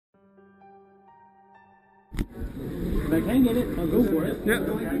If I can get it, I'll go for it. Yep.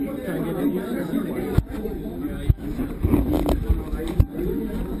 Try and get it.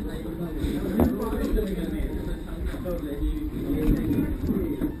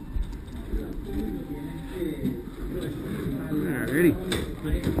 Alrighty.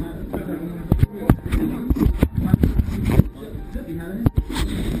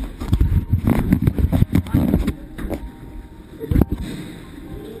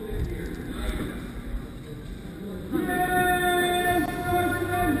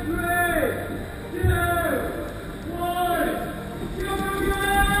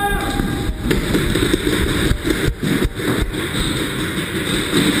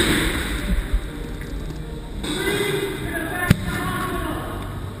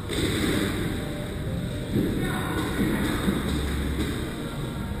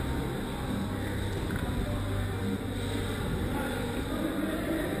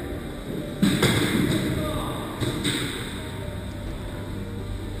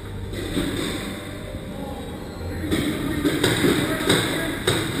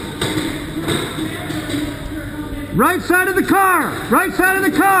 Right side of the car! Right side of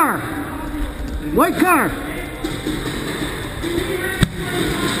the car! White car!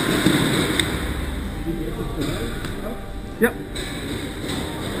 Yep.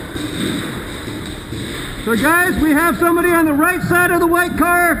 So guys, we have somebody on the right side of the white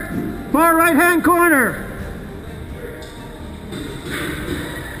car, far right hand corner.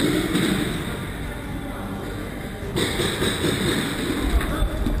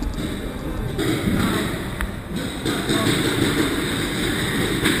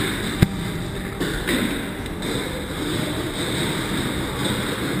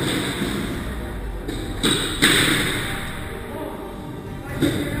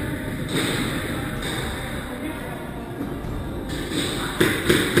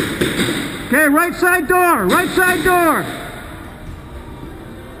 Okay, right side door, right side door.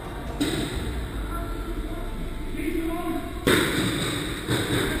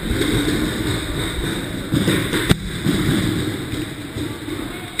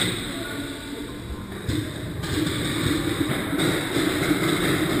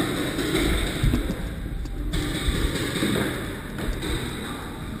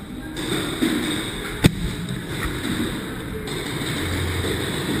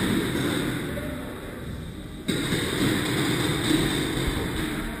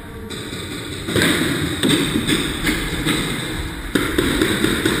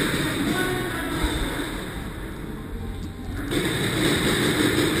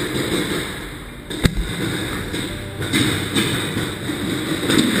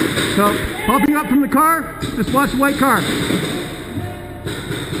 So, popping up from the car, just watch the white car.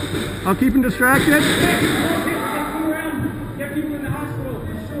 I'll keep him distracted. Get people in the hospital,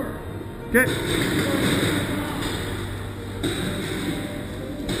 for sure. Okay.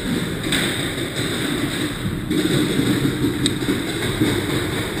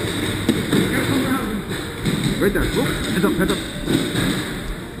 Right there. Oh, heads up, heads up.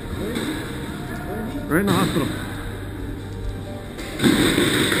 Right in the hospital.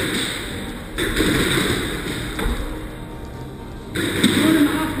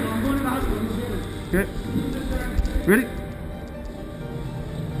 Okay. Ready?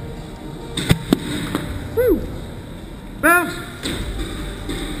 Woo! Bounce!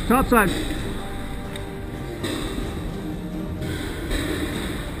 Top side.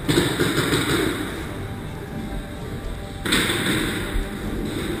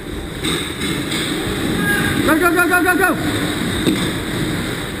 Go, go, go, go, go, go!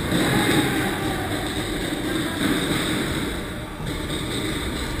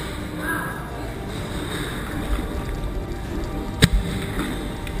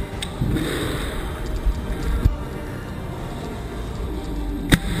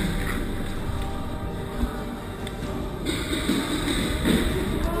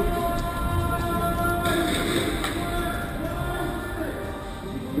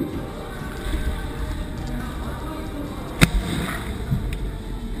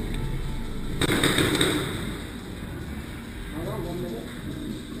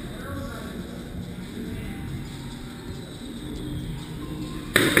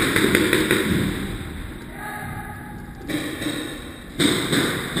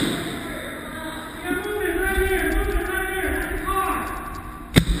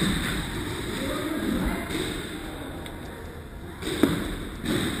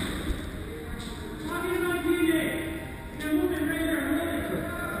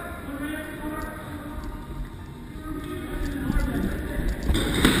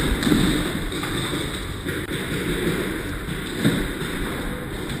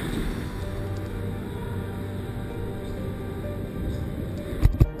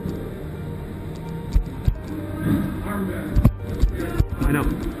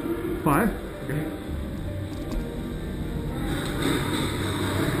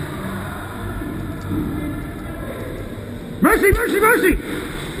 Mercy, mercy, mercy!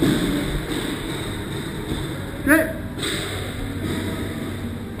 Okay.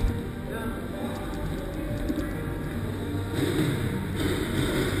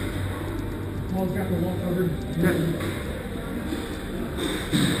 Paul's got the wall covered. Okay.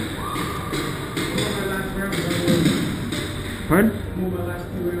 Pardon? Move my last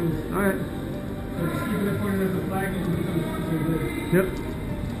 2 rounds. All right. So just keep it pointed at the flag and Yep.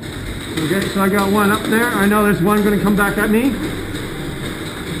 Okay, so I got one up there. I know there's one going to come back at me.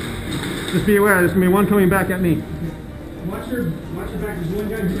 Just be aware, there's going to be one coming back at me. Watch your back. There's one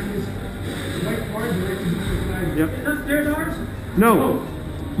guy behind this white card directly to the flag. Yep. There's ours? No.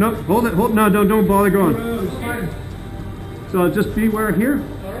 No, hold it. No, don't bother going. It's fine. So just beware here.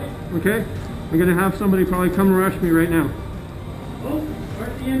 All right. Okay? I'm going to have somebody probably come rush me right now. Oh,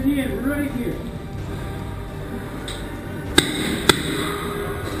 right the end right here.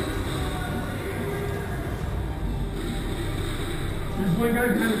 There's one guy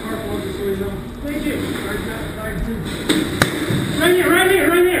behind the car for just so you know. Thank you. Right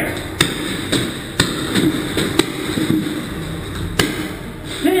here.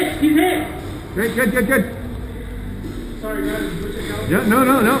 Hit! He's hit! Good. Sorry guys, we'll check out. Yeah, no.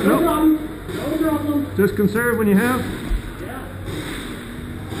 No problem. Just conserve when you have. Yeah.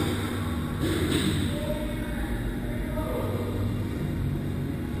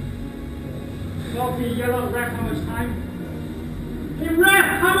 Well, can you yell out, Ref, how much time? Hey, Ref,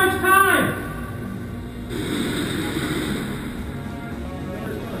 how much time?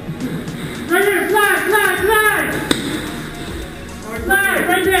 Right here, flag! Flag,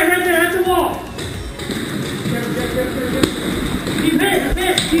 right there, that's the wall.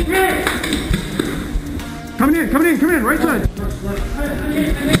 Keep hit! Coming in, right side.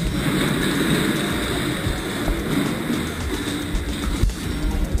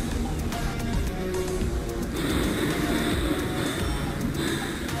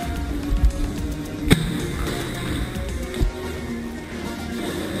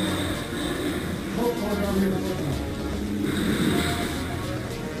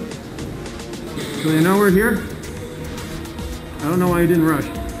 So you know we're here? I don't know why you didn't rush.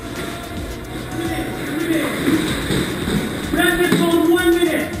 Ref, it's on 1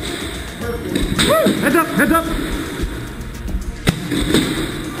 minute. Woo! Heads up!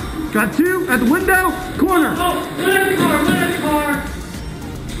 Got two at the window, corner. Oh, one at the car.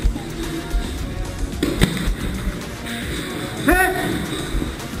 Hit!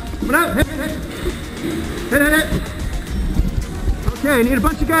 Come out, hit. Okay, I need a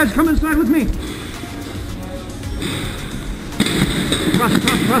bunch of guys to come inside with me.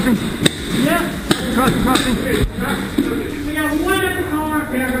 Crossing. Yeah. Crossing. We got one at the car.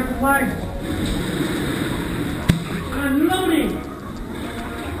 We got the flag. Unloading.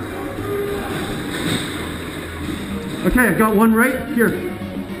 Okay, I've got one right here.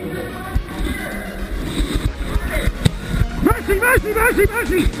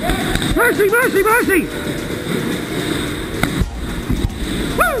 Mercy!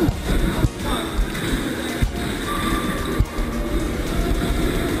 Woo!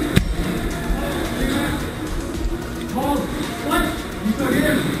 Paul, what? You still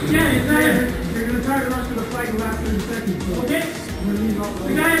here? Yeah, he's right here. You're going to try to rush to the flag in the last 30 seconds. Okay?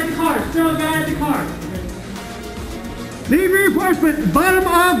 The guy at the car. Still a guy at the car. Need reinforcement, bottom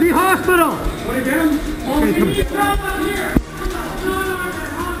of the hospital. What again? Oh, Okay, we come need help up here.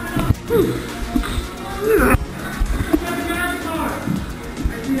 Woo!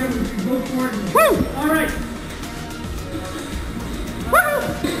 Woo! All right.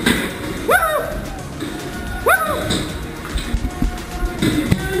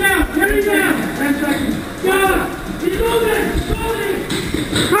 Turn it down. 10 seconds. Go. Keep moving.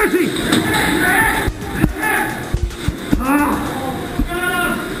 Mercy!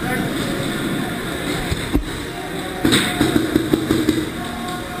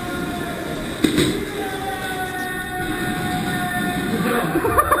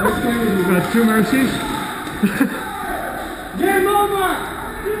 We've got two mercies. Game over.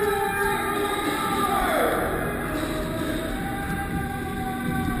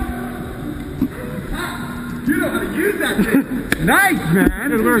 You know how to use that thing. Nice, man.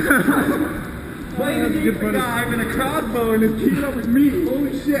 Good work. Playing against a guy with a crossbow and his team up with me.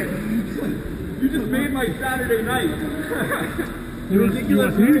 Holy shit. You just made my Saturday night. The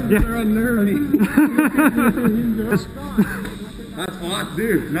ridiculous reasons are unnerving. That's hot,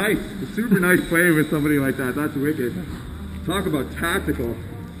 dude. Nice. It's super nice playing with somebody like that. That's wicked. Talk about tactical.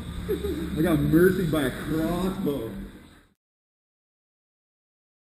 I got mercied by a crossbow.